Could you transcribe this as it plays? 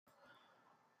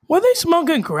Were they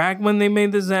smoking crack when they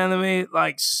made this anime?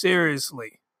 Like,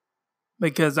 seriously.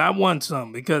 Because I want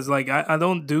some. Because, like, I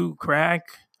don't do crack.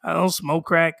 I don't smoke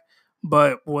crack.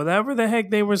 But whatever the heck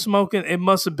they were smoking, it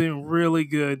must have been really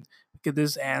good. Because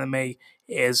this anime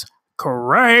is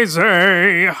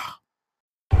crazy.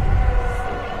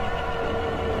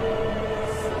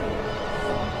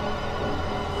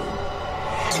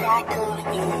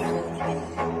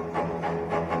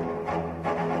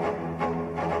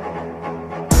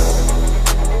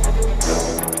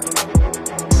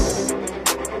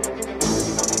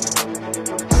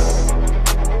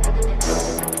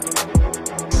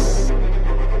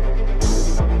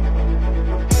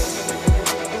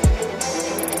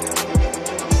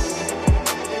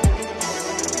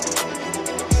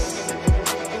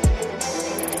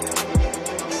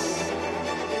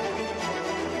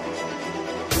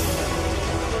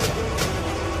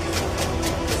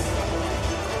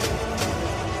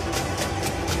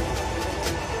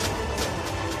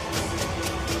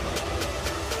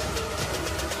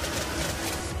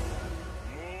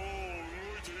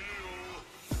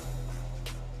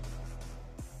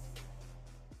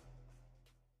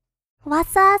ワ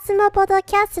サースのポド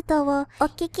キャストをお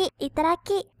聞きいただ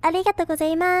きありがとうござ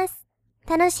います。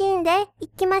楽しんでい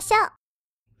きましょう。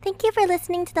Thank you for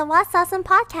listening to the What's Awesome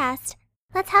podcast.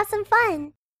 Let's have some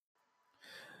fun.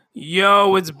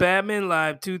 Yo, it's Batman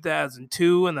Live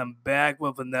 2002, and I'm back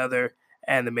with another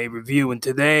anime review. And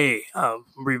today, I'm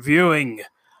reviewing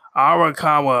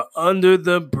Arakawa Under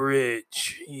the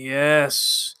Bridge.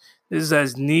 Yes, this is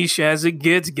as niche as it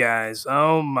gets, guys.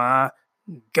 Oh my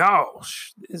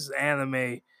gosh, this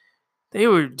anime, they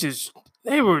were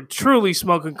truly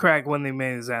smoking crack when they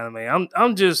made this anime.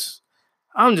 I'm just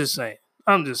saying.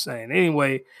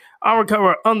 Anyway,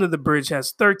 Arakawa Under the Bridge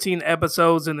has 13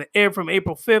 episodes and it aired from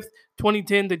April 5th,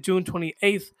 2010 to June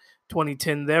 28th,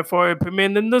 2010. Therefore, it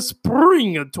premiered in the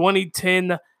spring of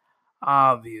 2010,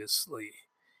 obviously.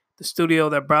 The studio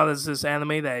that brought us this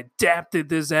anime, that adapted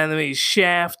this anime, is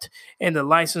Shaft, and the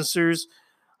licensors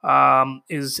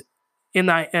is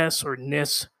NIS or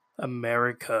NIS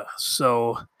America.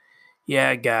 So,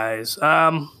 yeah, guys.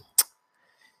 Well,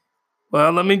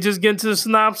 let me just get into the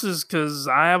synopsis because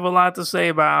I have a lot to say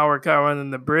about Arakawa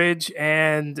Under the Bridge.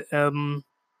 And,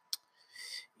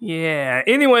 yeah.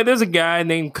 Anyway, there's a guy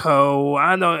named Ko.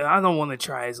 I don't want to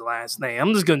try his last name.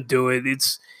 I'm just going to do it.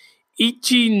 It's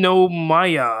Ichi no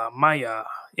Maya.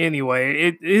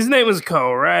 Anyway, his name is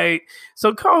Ko, right?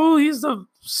 So Ko, he's the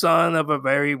son of a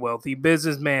very wealthy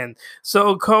businessman.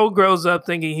 So Ko grows up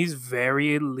thinking he's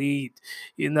very elite.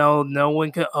 You know, no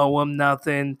one can owe him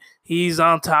nothing. He's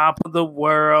on top of the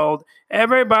world.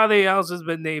 Everybody else has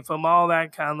been named from all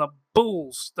that kind of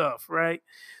bull stuff, right?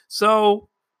 So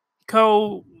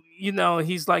Ko, you know,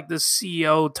 he's like the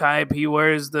CEO type. He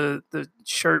wears the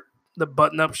shirt, the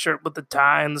button-up shirt with the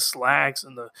tie and the slacks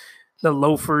and the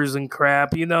loafers and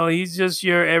crap. You know, he's just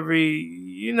your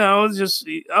just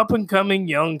up-and-coming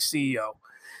young CEO.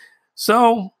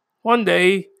 So one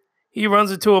day, he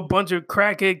runs into a bunch of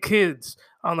crackhead kids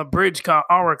on a bridge called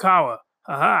Arakawa.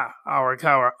 Aha,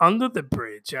 Arakawa Under the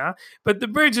Bridge, huh? But the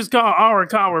bridge is called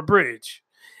Arakawa Bridge.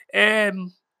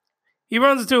 And he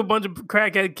runs into a bunch of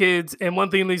crackhead kids, and one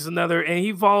thing leads to another, and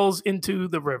he falls into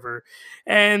the river.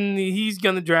 And he's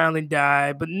going to drown and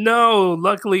die. But no,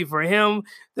 luckily for him,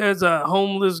 there's a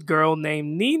homeless girl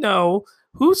named Nino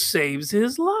who saves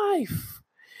his life.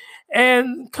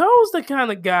 And Cole's the kind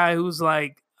of guy who's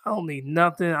like, I don't need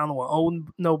nothing. I don't owe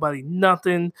nobody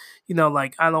nothing. You know,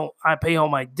 like I pay all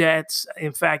my debts.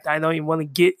 In fact, I don't even want to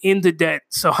get into debt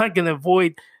so I can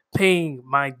avoid paying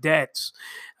my debts.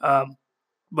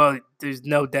 But there's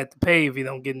no debt to pay if you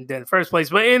don't get in debt in the first place.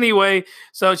 But anyway,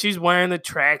 so she's wearing a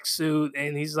tracksuit,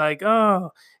 and he's like,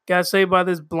 oh, got saved by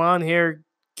this blonde hair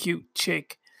cute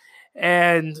chick.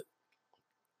 And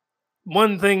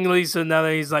one thing leads to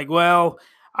another. He's like, well,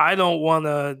 I don't want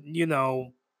to,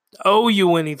 owe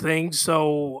you anything.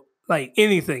 So, like,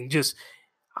 anything. Just,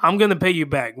 I'm going to pay you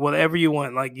back. Whatever you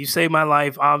want. Like, you saved my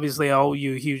life. Obviously, I owe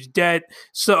you a huge debt.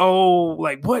 So,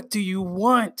 like, what do you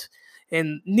want?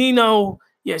 And Nino...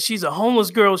 yeah, she's a homeless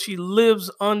girl. She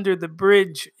lives under the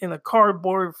bridge in a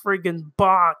cardboard friggin'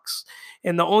 box.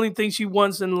 And the only thing she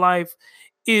wants in life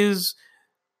is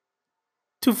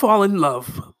to fall in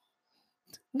love.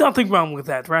 Nothing wrong with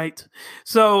that, right?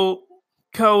 So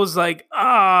Ko's like,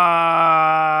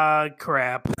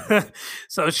 crap.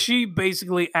 So she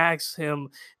basically asks him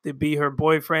to be her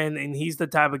boyfriend. And he's the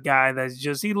type of guy that's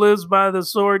just, he lives by the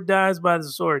sword, dies by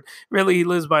the sword. Really, he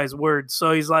lives by his word.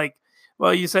 So he's like,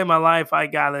 well, you saved my life. I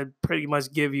got to pretty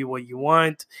much give you what you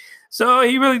want. So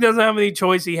he really doesn't have any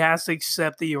choice. He has to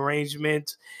accept the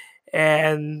arrangement.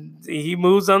 and he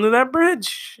moves under that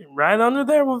bridge, right under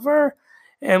there with her.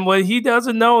 And what he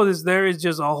doesn't know is there is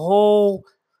just a whole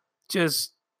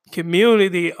just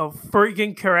community of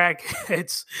freaking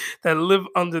crackheads that live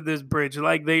under this bridge.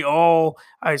 Like they all,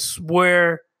 I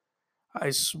swear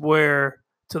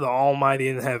to the Almighty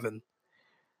in heaven,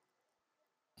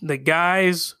 the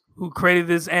guys who created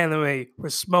this anime were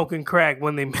smoking crack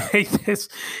when they made this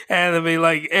anime.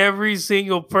 Like every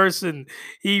single person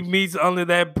he meets under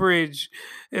that bridge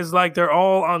is like they're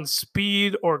all on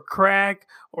speed or crack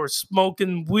or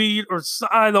smoking weed or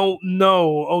I don't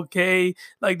know. Okay,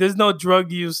 like there's no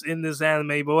drug use in this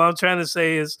anime, but what I'm trying to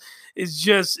say is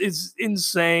it's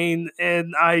insane,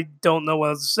 and I don't know what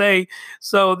else to say.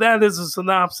 So that is a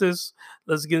synopsis.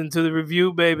 Let's get into the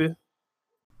review, baby.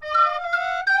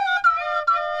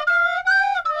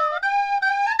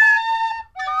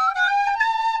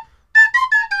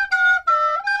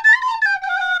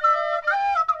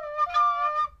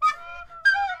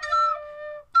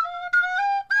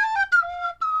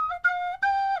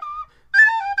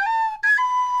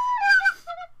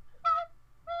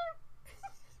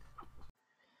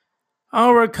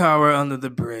 Arakawa Under the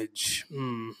Bridge.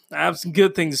 I have some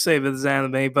good things to say about this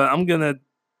anime, but I'm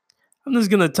just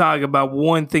gonna talk about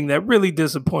one thing that really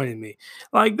disappointed me.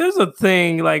 Like, there's a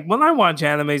thing like when I watch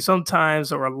anime,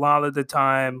 sometimes or a lot of the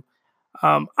time,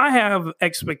 I have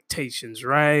expectations,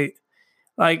 right?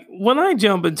 Like when I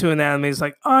jump into an anime, it's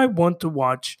like I want to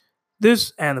watch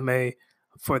this anime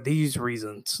for these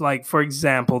reasons. Like, for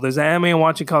example, there's an anime I'm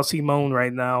watching called Simone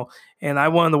right now, and I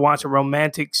wanted to watch a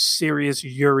romantic, serious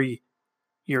Yuri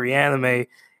anime,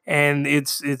 and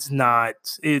it's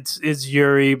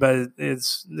Yuri, but I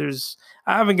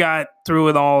haven't got through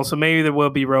it all, so maybe there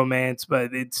will be romance,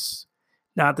 but it's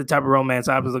not the type of romance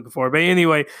I was looking for. But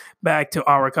anyway, back to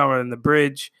Arakawa and the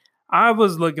Bridge. I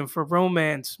was looking for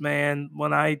romance, man.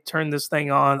 When I turned this thing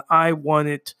on, I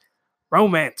wanted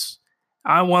romance.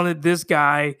 I wanted this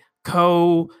guy,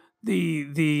 the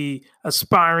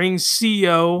aspiring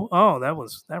CEO. Oh,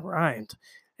 that rhymed.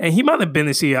 And he might have been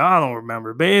the CEO. I don't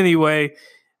remember. But anyway,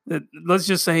 let's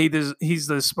just say he's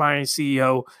the aspiring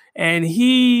CEO. And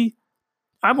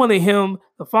I wanted him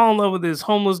to fall in love with this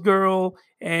homeless girl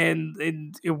and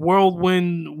a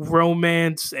whirlwind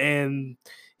romance. And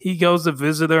he goes to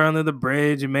visit her under the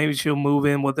bridge, and maybe she'll move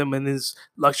in with him in his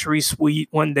luxury suite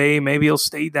one day. Maybe he'll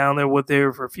stay down there with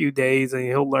her for a few days, and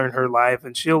he'll learn her life,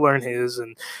 and she'll learn his.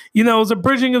 And, it's a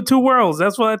bridging of two worlds.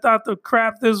 That's what I thought the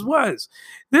crap this was.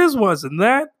 This wasn't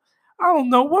that. I don't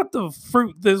know what the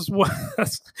fruit this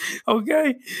was.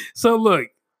 Okay? So look.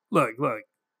 All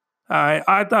right,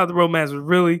 I thought the romance was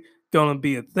really going to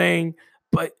be a thing,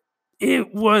 but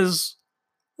it was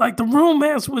like the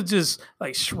romance was just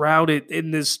like shrouded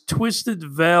in this twisted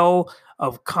veil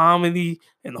of comedy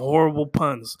and horrible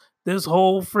puns. This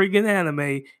whole freaking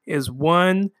anime is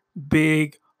one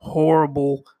big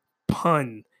horrible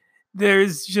pun.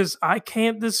 I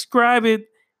can't describe it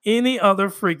any other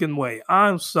freaking way.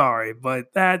 I'm sorry,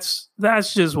 but that's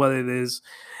just what it is.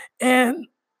 And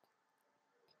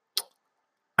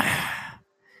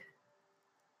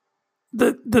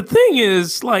the thing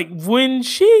is, like, when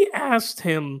she asked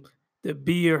him to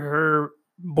be her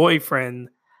boyfriend,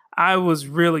 I was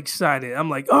real excited. I'm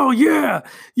like, oh yeah,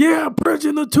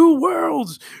 bridging the two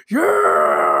worlds, yeah.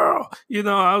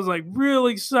 I was like real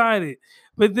excited.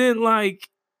 But then, like,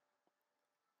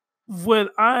 when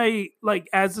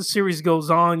as the series goes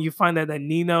on, you find out that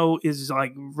Nino is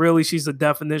like really, she's the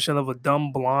definition of a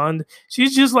dumb blonde.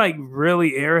 She's just like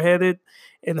really airheaded.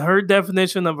 And her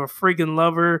definition of a freaking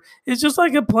lover is just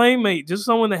like a playmate, just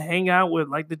someone to hang out with,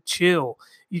 like to chill.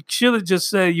 You should have just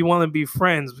said you want to be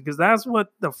friends, because that's what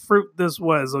the fruit this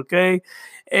was, okay?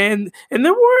 And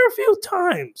there were a few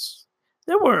times.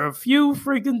 There were a few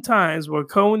freaking times where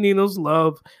Ko and Nino's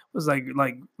love was like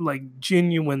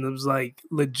genuine. It was like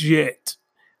legit.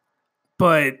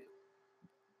 But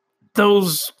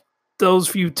those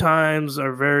few times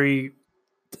are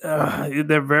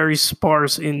they're very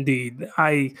sparse indeed.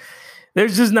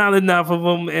 There's just not enough of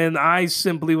them, and I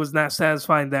simply was not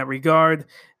satisfied in that regard.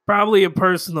 Probably a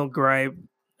personal gripe.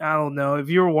 I don't know. If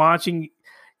you're watching,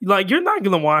 like, you're not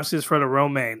gonna watch this for the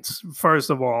romance, first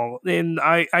of all. And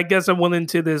I guess I went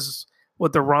into this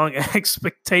with the wrong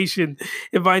expectation.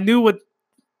 If I knew what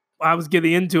I was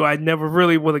getting into, I never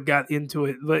really would have got into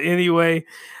it. But anyway,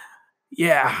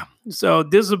 yeah, so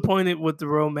disappointed with the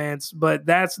romance, but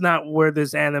that's not where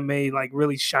this anime like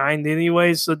really shined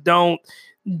anyway. So don't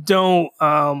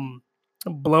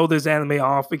blow this anime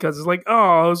off because it's like,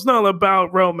 oh, it's not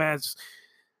about romance.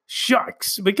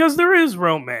 Shucks, because there is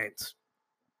romance.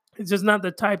 It's just not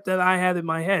the type that I had in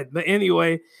my head. But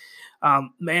anyway,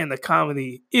 Man, the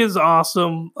comedy is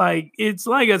awesome. Like it's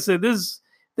like I said, this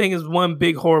thing is one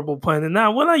big horrible pun. And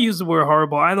now when I use the word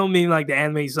horrible, I don't mean like the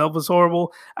anime itself is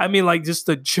horrible. I mean like just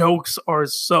the jokes are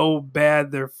so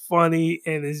bad, they're funny,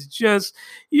 and it's just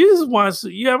you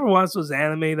ever watch those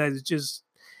anime that is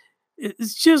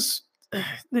it's just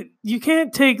you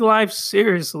can't take life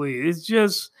seriously. It's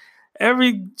just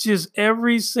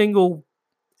every single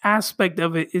aspect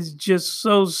of it is just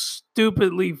so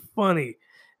stupidly funny.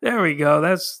 There we go.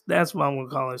 That's what I'm gonna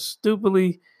call it.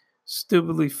 Stupidly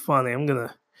funny. I'm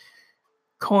gonna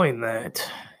coin that.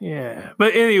 Yeah.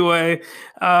 But anyway,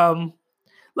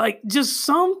 like just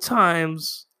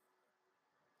sometimes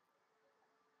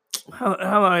how do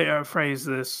I phrase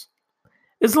this?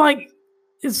 It's like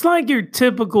it's like your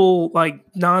typical like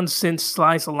nonsense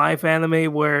slice of life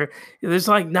anime where there's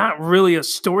like not really a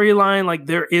storyline. Like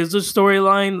there is a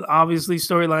storyline. Obviously,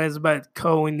 storyline is about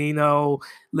Ko and Nino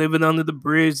living under the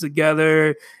bridge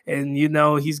together, and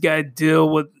he's got to deal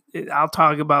with. I'll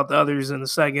talk about the others in a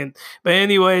second. But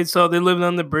anyway, so they're living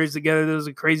on the bridge together. There's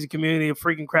a crazy community of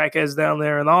freaking crackheads down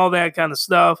there, and all that kind of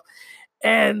stuff.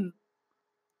 And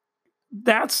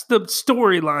that's the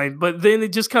storyline, but then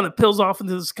it just kind of peels off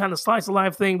into this kind of slice of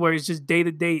life thing where it's just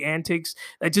day-to-day antics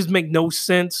that just make no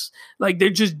sense. Like they're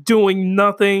just doing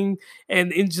nothing,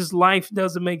 and it just life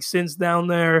doesn't make sense down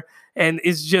there. And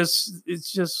it's just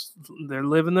they're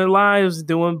living their lives,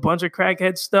 doing a bunch of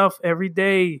crackhead stuff every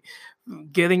day,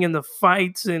 getting into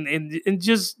fights and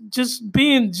just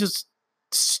being just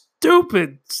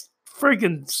stupid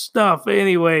freaking stuff.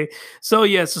 Anyway, so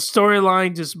yes, the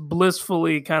storyline just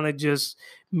blissfully kind of just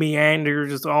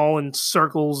meanders all in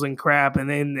circles and crap, and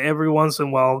then every once in a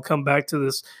while I'll come back to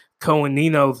this Ko and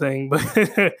Nino thing.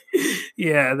 But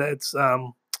yeah, that's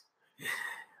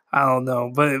I don't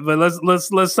know, but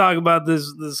let's talk about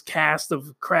this cast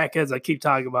of crackheads I keep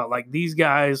talking about. Like these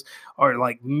guys are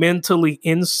like mentally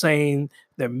insane.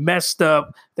 They're messed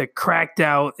up. They're cracked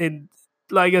out, and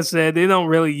like I said, they don't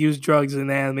really use drugs in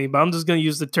anime, but I'm just gonna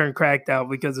use the term cracked out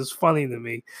because it's funny to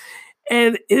me.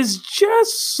 And it's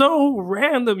just so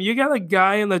random. You got a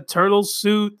guy in a turtle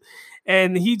suit,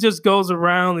 and he just goes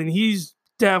around and he's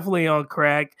definitely on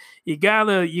crack. You got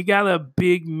a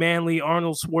big manly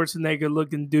Arnold Schwarzenegger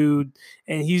looking dude,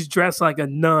 and he's dressed like a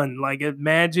nun. Like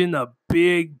imagine a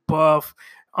big buff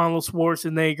Arnold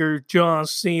Schwarzenegger, John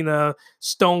Cena,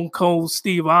 Stone Cold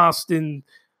Steve Austin,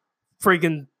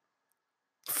 freaking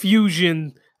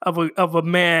fusion of a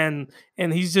man,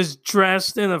 and he's just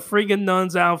dressed in a freaking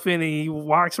nun's outfit, and he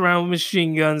walks around with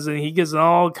machine guns, and he gets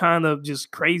all kind of just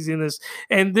craziness.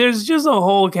 And there's just a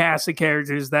whole cast of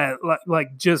characters that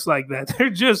like just like that.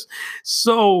 They're just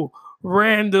so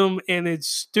random, and it's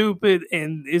stupid,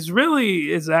 and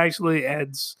it's actually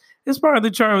adds. It's part of the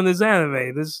charm of this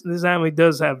anime. This anime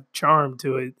does have charm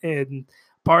to it, and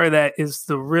part of that is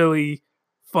the really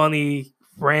funny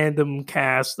random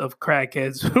cast of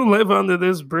crackheads who live under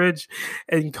this bridge,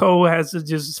 and Ko has to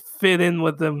just fit in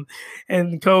with them.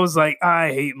 And Ko's like, I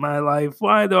hate my life.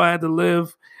 Why do I have to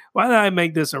live? Why did I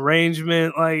make this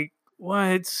arrangement? Like,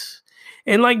 what?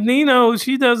 And like Nino,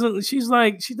 she doesn't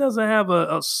have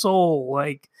a soul.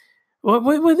 Like what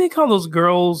do they call those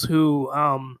girls who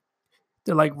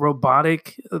they're like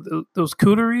robotic, those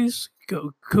cooteries,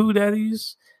 coo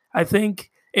daddies, I think.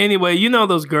 Anyway,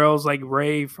 those girls like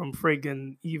Ray from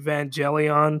friggin'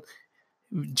 Evangelion.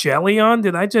 Jellion?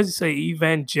 Did I just say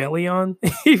Evangelion?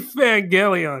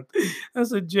 Evangelion.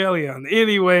 That's a Jellion.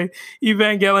 Anyway,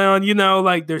 Evangelion,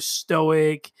 like they're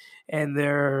stoic and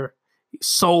they're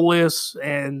soulless,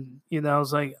 and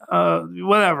it's like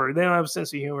whatever. They don't have a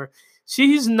sense of humor.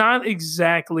 She's not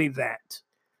exactly that,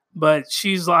 but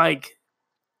she's like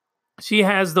she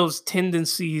has those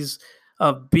tendencies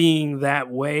of being that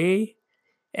way.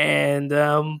 And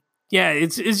yeah,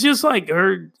 it's just like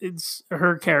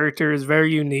her character is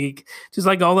very unique, just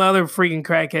like all the other freaking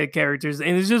crackhead characters.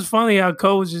 And it's just funny how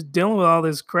Ko is just dealing with all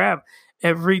this crap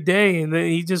every day, and then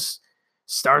he just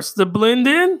starts to blend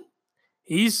in.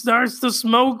 He starts to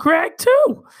smoke crack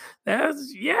too.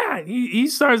 He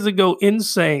starts to go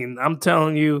insane. I'm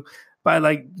telling you, by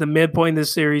like the midpoint of the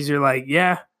series, you're like,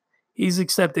 yeah, he's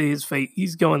accepted his fate.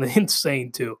 He's going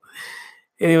insane too.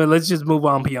 Anyway, let's just move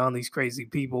on beyond these crazy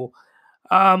people.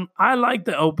 I like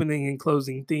the opening and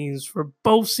closing themes for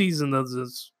both seasons of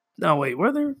this. No, wait,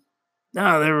 were there?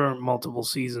 No, there were multiple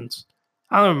seasons.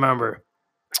 I don't remember.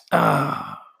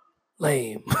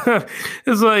 Lame.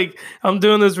 It's like I'm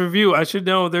doing this review. I should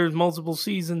know there's multiple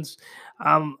seasons.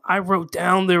 I wrote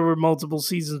down there were multiple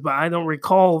seasons, but I don't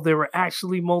recall there were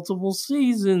actually multiple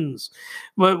seasons.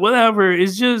 But whatever,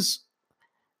 it's just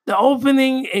the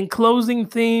opening and closing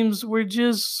themes were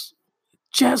just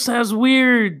just as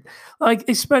weird. Like,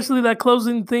 especially that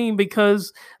closing theme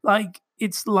because like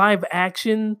it's live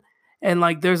action and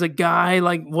like there's a guy,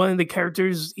 like one of the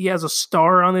characters, he has a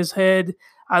star on his head.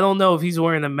 I don't know if he's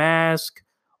wearing a mask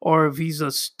or if he's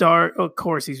a star. Of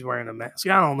course he's wearing a mask.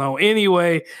 I don't know.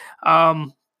 Anyway,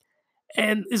 um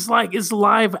and it's like it's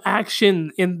live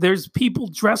action and there's people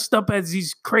dressed up as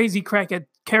these crazy crackhead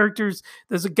characters.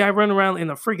 There's a guy running around in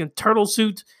a freaking turtle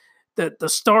suit. The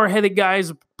star-headed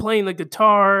guys playing the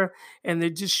guitar and they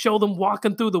just show them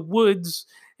walking through the woods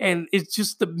and it's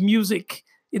just the music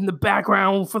in the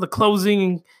background for the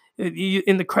closing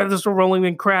and the credits are rolling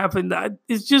and crap and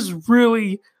it's just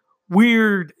really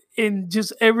weird and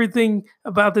just everything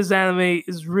about this anime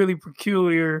is really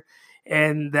peculiar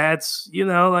and that's,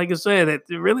 like I said, it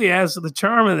really adds to the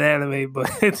charm of the anime,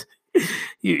 but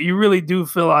you really do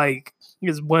feel like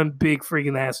it's one big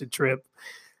freaking acid trip.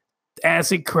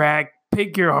 Acid crack,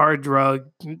 pick your hard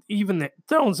drug, even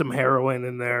throwing some heroin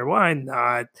in there. Why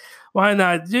not? Why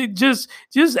not? Just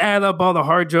add up all the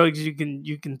hard drugs you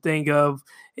can think of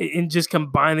and just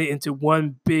combine it into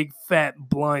one big fat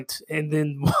blunt and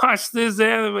then watch this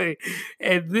anime.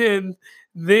 And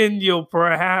then you'll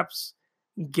perhaps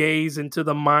gaze into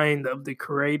the mind of the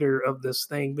creator of this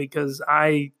thing because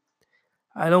I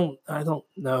don't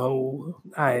know.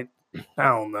 I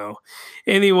don't know.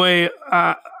 Anyway,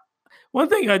 one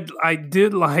thing I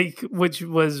did like, which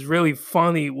was really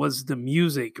funny, was the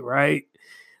music, right?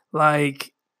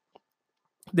 Like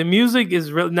the music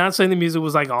is really not saying the music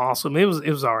was like awesome. It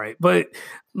was all right, but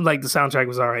like the soundtrack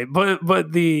was all right.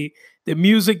 But the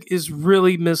music is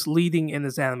really misleading in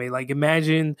this anime. Like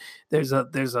imagine there's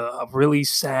a really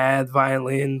sad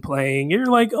violin playing. You're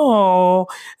like, oh,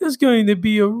 it's going to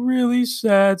be a really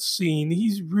sad scene.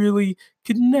 He's really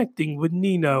connecting with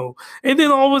Nino. And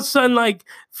then all of a sudden, like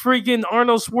freaking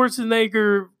Arnold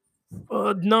Schwarzenegger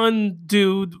nun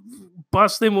dude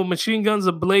busting with machine guns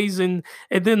ablazing,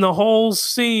 and then the whole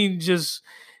scene just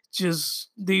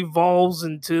devolves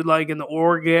into like an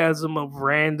orgasm of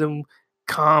random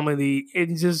comedy.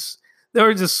 And just there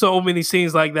are just so many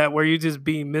scenes like that where you're just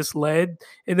being misled,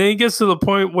 and then it gets to the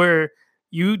point where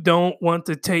you don't want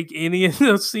to take any of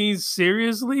those scenes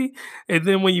seriously, and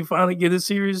then when you finally get a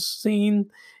serious scene,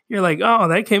 you're like, oh,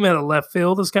 that came out of left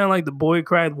field. It's kind of like The Boy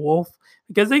Cried Wolf,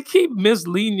 because they keep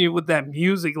misleading you with that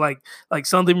music, like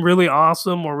something really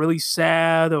awesome or really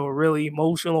sad or really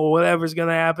emotional or whatever's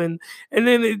gonna happen, and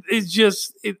then it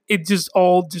just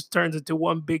all just turns into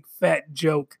one big fat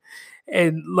joke,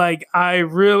 and like I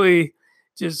really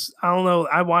just I don't know.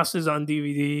 I watched this on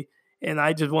DVD. And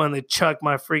I just wanted to chuck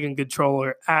my freaking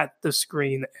controller at the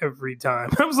screen every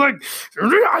time. I was like,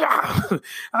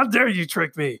 how dare you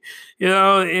trick me?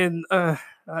 And I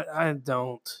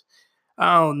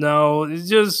don't know. It's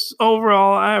just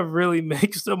overall, I have really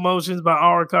mixed emotions about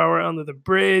Arakawa Under the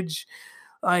Bridge.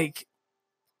 Like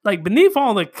beneath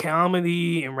all the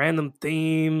comedy and random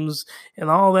themes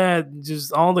and all that,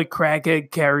 just all the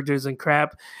crackhead characters and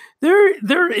crap,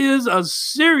 there is a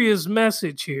serious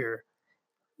message here.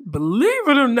 Believe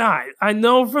it or not, I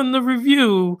know from the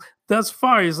review thus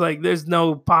far is like there's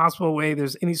no possible way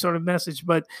there's any sort of message,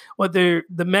 but the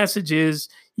message is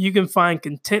you can find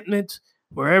contentment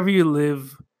wherever you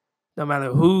live, no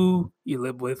matter who you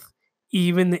live with,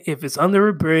 even if it's under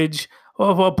a bridge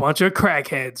of a bunch of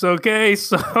crackheads. Okay,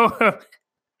 so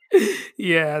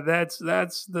yeah, that's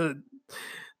the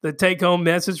take home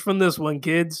message from this one,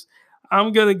 kids.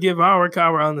 I'm gonna give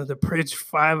Arakawa Under the Bridge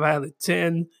 5 out of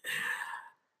 10.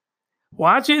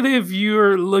 Watch it if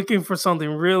you're looking for something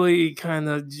really kind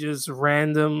of just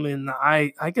random, and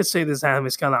I could say this anime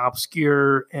is kind of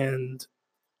obscure, and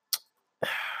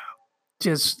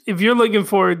just if you're looking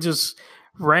for just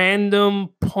random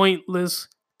pointless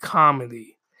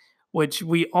comedy, which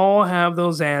we all have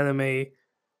those anime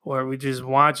where we just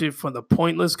watch it for the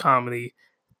pointless comedy,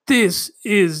 this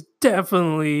is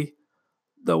definitely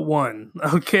the one.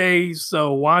 Okay,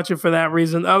 so watch it for that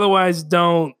reason. Otherwise,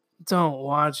 don't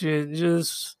watch it.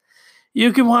 Just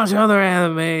you can watch other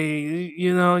anime.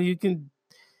 You can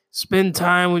spend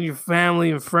time with your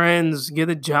family and friends, get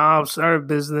a job, start a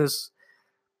business,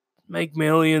 make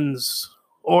millions,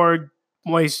 or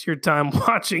waste your time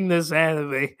watching this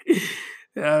anime.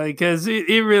 Because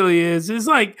it really is. It's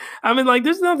like, I mean, like,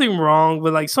 there's nothing wrong,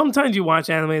 but like sometimes you watch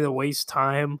anime that waste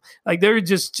time. Like there are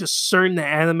just certain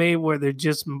anime where they're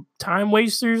just time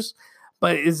wasters,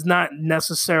 but it's not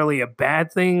necessarily a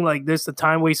bad thing. Like there's the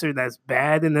time waster that's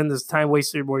bad, and then there's time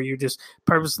waster where you're just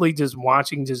purposely just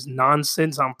watching just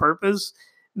nonsense on purpose.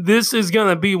 This is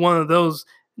gonna be one of those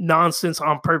nonsense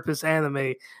on purpose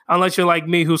anime. Unless you're like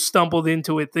me, who stumbled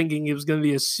into it thinking it was going to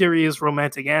be a serious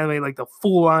romantic anime, like the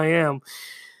fool I am,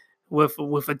 with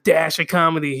a dash of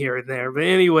comedy here and there. But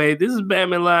anyway, this is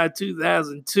Batman Live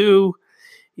 2002.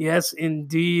 Yes,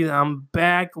 indeed, I'm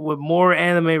back with more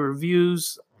anime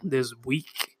reviews this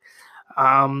week.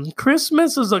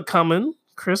 Christmas is a coming.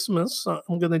 Christmas.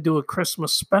 I'm gonna do a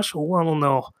Christmas special. I don't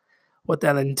know what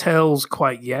that entails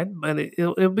quite yet, but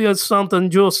it'll be something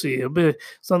juicy. It'll be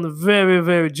something very,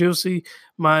 very juicy.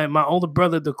 My older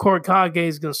brother, the Court Kage,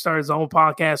 is gonna start his own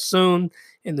podcast soon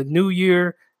in the new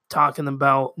year, talking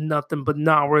about nothing but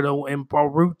Naruto and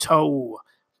Boruto.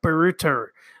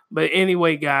 But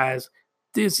anyway, guys,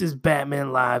 this is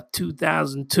Batman Live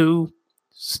 2002.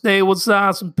 Stay with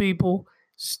awesome, people.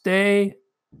 Stay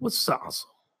with awesome.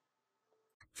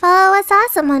 Follow us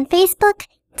awesome on Facebook,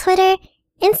 Twitter,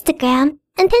 Instagram,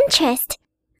 and Pinterest.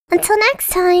 Until next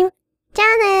time, じゃ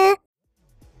あね